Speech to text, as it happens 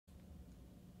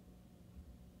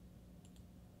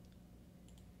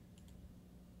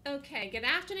Okay, good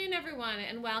afternoon, everyone,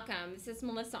 and welcome. This is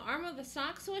Melissa Armo of the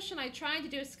Stock Swoosh, and I tried to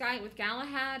do a Skype with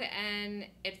Galahad, and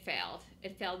it failed.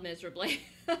 It failed miserably.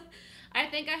 I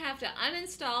think I have to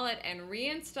uninstall it and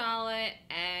reinstall it,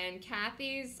 and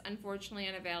Kathy's unfortunately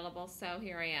unavailable, so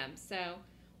here I am. So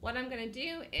what I'm going to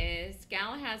do is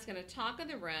Galahad's going to talk in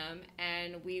the room,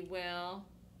 and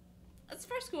let's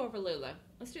first go over Lulu.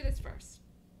 Let's do this first.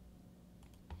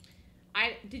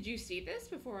 Did you see this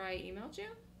before I emailed you?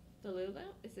 The Lulu?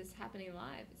 Is this happening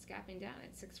live? It's gapping down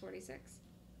at 646.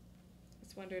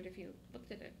 Just wondered if you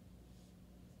looked at it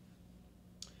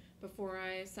before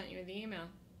I sent you the email.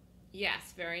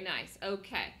 Yes, very nice.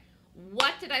 Okay.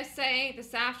 What did I say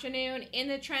this afternoon in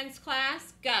the trends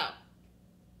class? Go.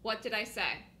 What did I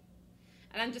say?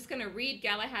 And I'm just going to read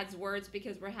Galahad's words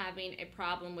because we're having a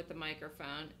problem with the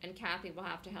microphone, and Kathy will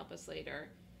have to help us later.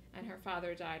 And her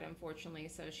father died, unfortunately,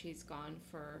 so she's gone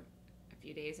for a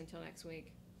few days until next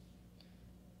week.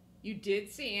 You did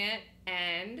see it,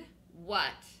 and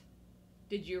what?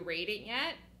 Did you rate it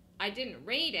yet? I didn't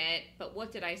rate it, but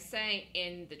what did I say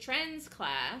in the trends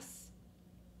class?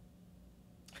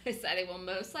 I said it will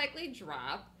most likely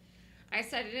drop. I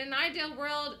said in an ideal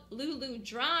world, Lulu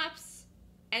drops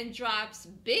and drops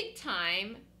big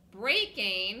time,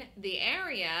 breaking the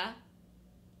area,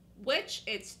 which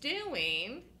it's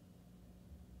doing,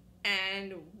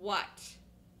 and what?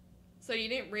 So you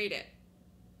didn't rate it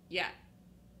yet.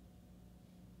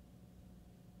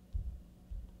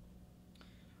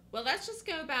 Well, let's just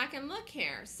go back and look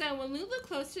here. So when Lulu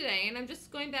closed today, and I'm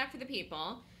just going back for the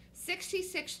people,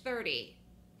 66.30.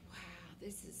 Wow,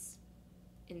 this is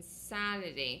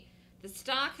insanity. The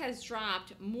stock has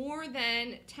dropped more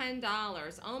than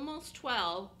 $10, almost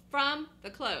 $12 from the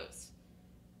close.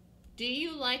 Do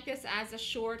you like this as a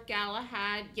short,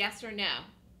 Galahad? Yes or no?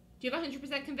 Do you have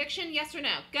 100% conviction? Yes or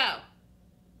no? Go.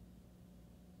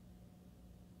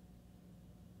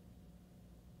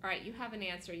 All right, you have an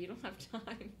answer. You don't have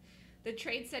time. The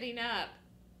trade setting up.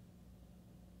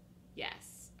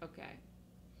 Yes. Okay.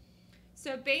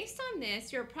 So based on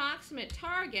this, your approximate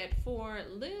target for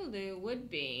Lulu would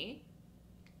be,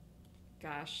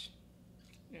 gosh,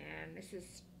 man,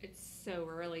 it's so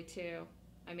early too.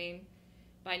 I mean,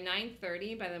 by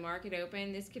 9:30, by the market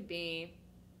open, this could be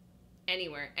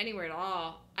anywhere at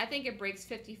all. I think it breaks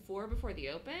 54 before the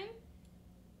open.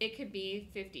 It could be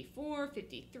 54,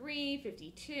 53,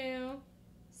 52.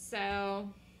 So,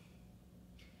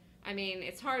 I mean,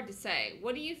 it's hard to say.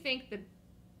 What do you think the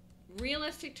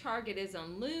realistic target is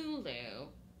on Lulu?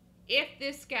 If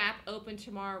this gap opened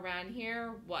tomorrow around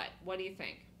here, what? What do you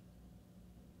think?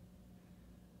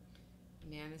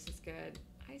 Man, this is good.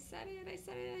 I said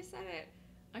it.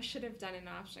 I should have done an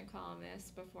option call on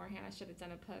this beforehand. I should have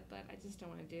done a put, but I just don't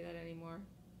want to do that anymore.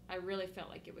 I really felt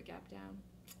like it would gap down.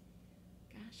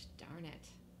 Gosh darn it.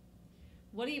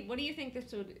 What do you think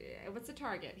this would, what's the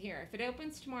target here? If it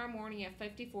opens tomorrow morning at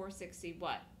 54.60,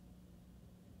 what?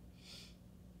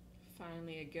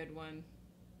 Finally a good one.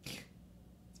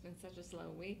 It's been such a slow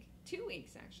week. 2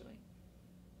 weeks, actually.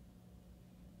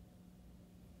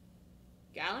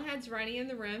 Galahad's writing in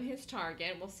the room his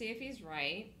target. We'll see if he's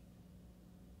right.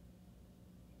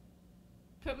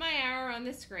 Put my arrow on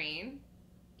the screen.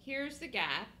 Here's the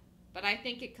gap. But I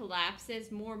think it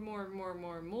collapses more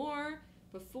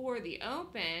before the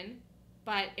open.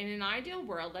 But in an ideal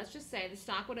world, let's just say the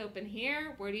stock would open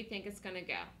here. Where do you think it's going to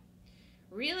go?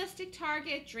 Realistic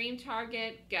target, dream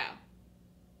target, go.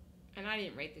 And I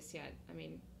didn't rate this yet. I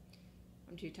mean,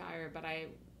 I'm too tired, but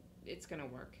it's going to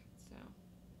work. So,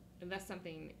 unless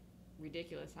something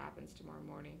ridiculous happens tomorrow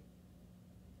morning.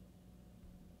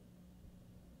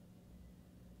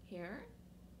 Here.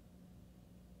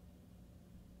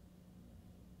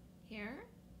 Here,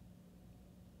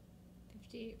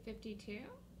 50, 52,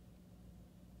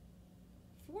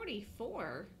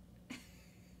 44.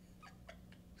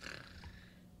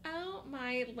 Oh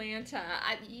my Lanta,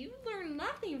 you learned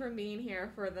nothing from being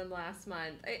here for the last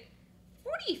month.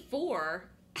 44.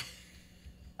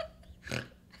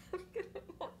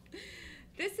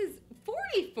 This is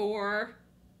 44.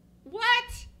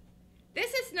 What?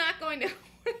 This is not going to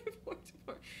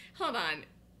 44. Hold on.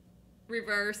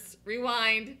 Reverse,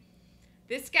 rewind.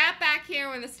 This gap back here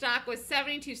when the stock was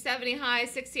 72.70 high,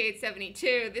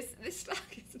 68.72. This stock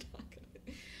is not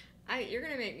going to... You're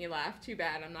going to make me laugh. Too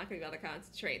bad. I'm not going to be able to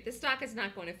concentrate. This stock is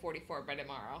not going to 44 by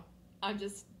tomorrow. I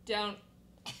just don't...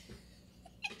 I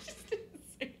just didn't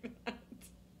say that.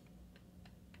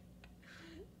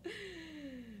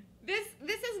 This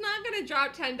is not going to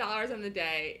drop $10 on the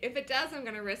day. If it does, I'm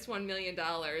going to risk $1 million,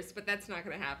 but that's not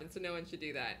going to happen, so no one should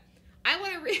do that. I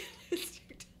want to realistic.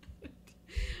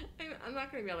 I'm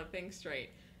not going to be able to think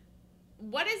straight.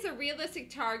 What is a realistic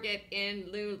target in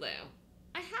Lulu?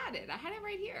 I had it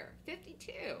right here,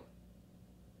 52.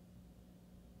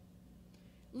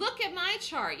 Look at my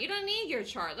chart. You don't need your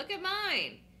chart. Look at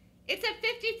mine. It's at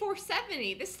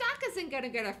 54.70. The stock isn't going to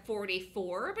go to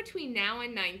 44 between now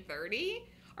and 9:30,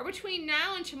 or between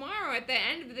now and tomorrow at the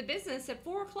end of the business at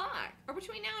 4 o'clock, or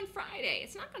between now and Friday.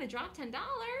 It's not going to drop $10.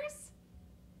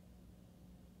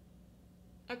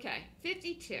 Okay,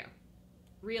 52.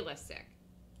 Realistic.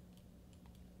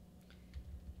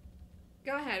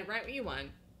 Go ahead, write what you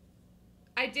want.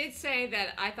 I did say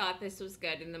that I thought this was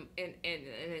good in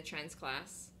the trends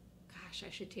class. Gosh,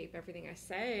 I should tape everything I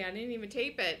say. I didn't even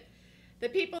tape it. The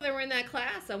people that were in that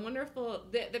class, I wonder if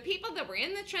the people that were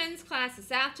in the trends class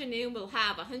this afternoon will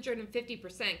have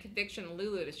 150% conviction on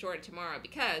Lulu to short it tomorrow.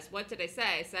 Because what did I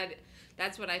say? I said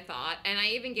that's what I thought, and I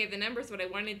even gave the numbers what I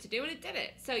wanted to do, and it did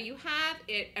it. So you have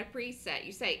it a preset.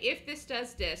 You say if this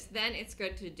does this, then it's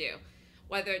good to do,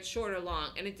 whether it's short or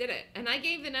long, and it did it. And I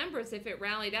gave the numbers if it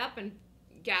rallied up and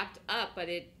gapped up, but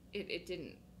it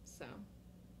didn't. So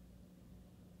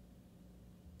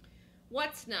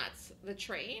what's nuts? The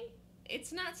trade?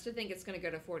 It's nuts to think it's going to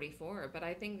go to 44, but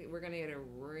I think we're going to get a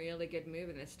really good move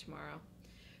in this tomorrow.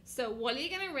 So what are you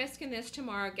going to risk in this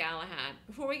tomorrow, Galahad?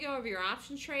 Before we go over your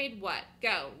option trade, what?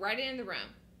 Go. Write it in the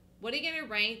room. What are you going to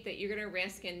write that you're going to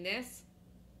risk in this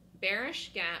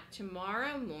bearish gap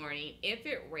tomorrow morning if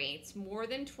it rates more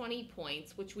than 20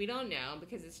 points, which we don't know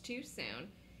because it's too soon.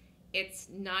 It's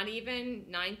not even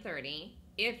 9:30.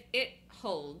 If it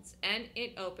holds and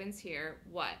it opens here,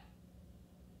 what?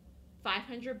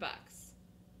 500 bucks.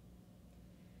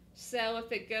 So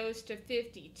if it goes to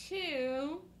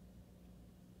 52,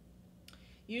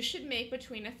 you should make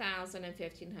between $1,000 and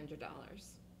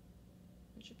 $1,500.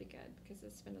 It should be good because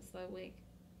it's been a slow week.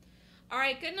 All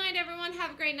right, good night, everyone.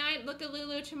 Have a great night. Look at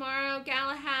Lulu tomorrow.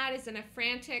 Galahad is in a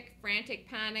frantic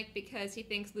panic because he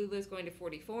thinks Lulu is going to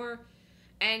 44.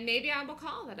 And maybe I will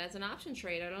call that as an option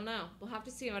trade. I don't know. We'll have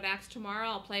to see how it acts tomorrow.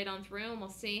 I'll play it on through and we'll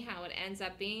see how it ends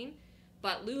up being.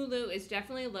 But Lulu is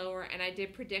definitely lower, and I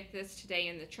did predict this today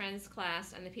in the trends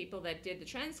class, and the people that did the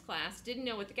trends class didn't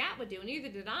know what the gap would do, and neither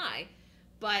did I.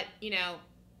 But, you know,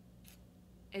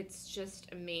 it's just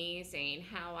amazing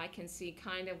how I can see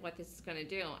kind of what this is going to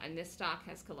do, and this stock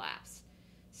has collapsed.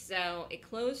 So it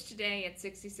closed today at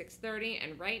 66.30,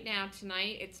 and right now,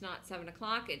 tonight, it's not 7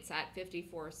 o'clock. It's at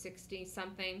 54.60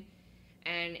 something,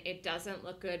 and it doesn't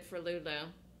look good for Lulu.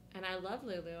 And I love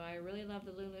Lulu. I really love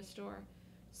the Lulu store.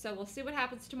 So we'll see what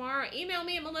happens tomorrow. Email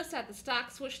me at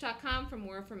melissa@thestockswoosh.com for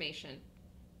more information.